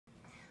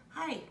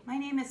Hi, my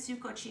name is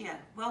Coccia.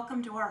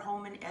 Welcome to our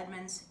home in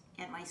Edmonds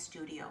at my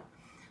studio.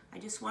 I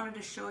just wanted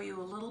to show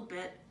you a little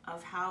bit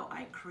of how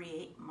I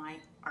create my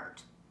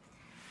art.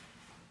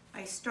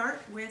 I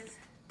start with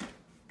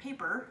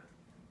paper,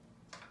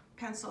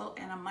 pencil,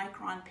 and a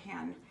micron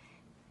pen,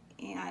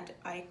 and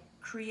I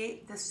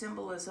create the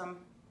symbolism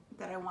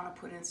that I want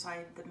to put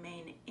inside the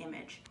main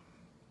image.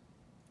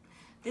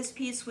 This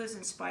piece was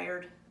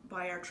inspired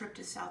by our trip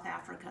to South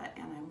Africa,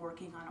 and I'm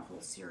working on a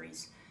whole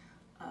series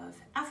of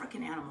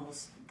African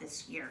animals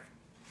this year.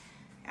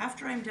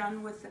 After I'm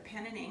done with the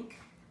pen and ink,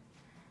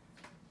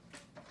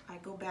 I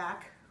go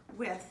back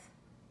with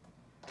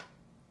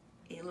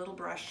a little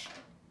brush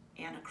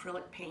and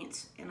acrylic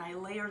paints, and I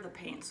layer the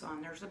paints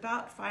on. There's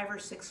about 5 or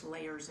 6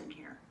 layers in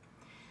here.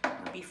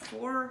 Now,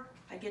 before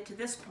I get to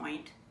this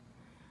point,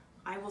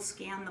 I will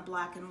scan the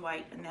black and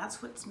white, and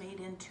that's what's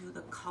made into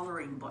the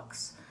coloring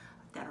books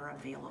that are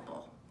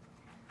available.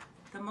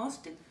 The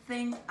most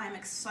thing I'm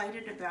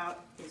excited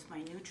about is my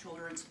new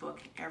children's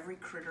book, Every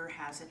Critter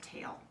Has a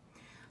Tale.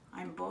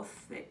 I'm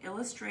both the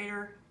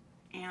illustrator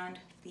and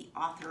the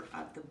author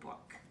of the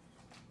book.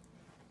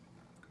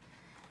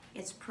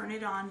 It's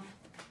printed on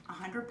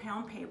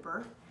 100-pound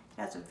paper.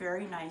 It has a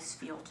very nice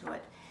feel to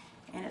it.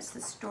 And it's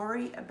the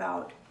story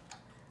about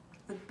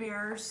the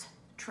bear's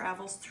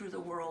travels through the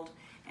world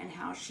and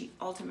how she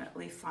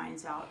ultimately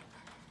finds out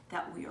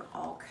that we are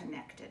all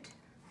connected.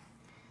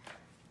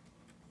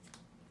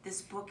 This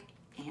book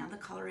and the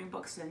coloring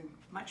books and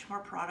much more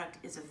product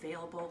is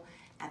available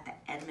at the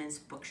Edmonds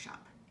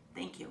Bookshop.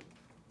 Thank you.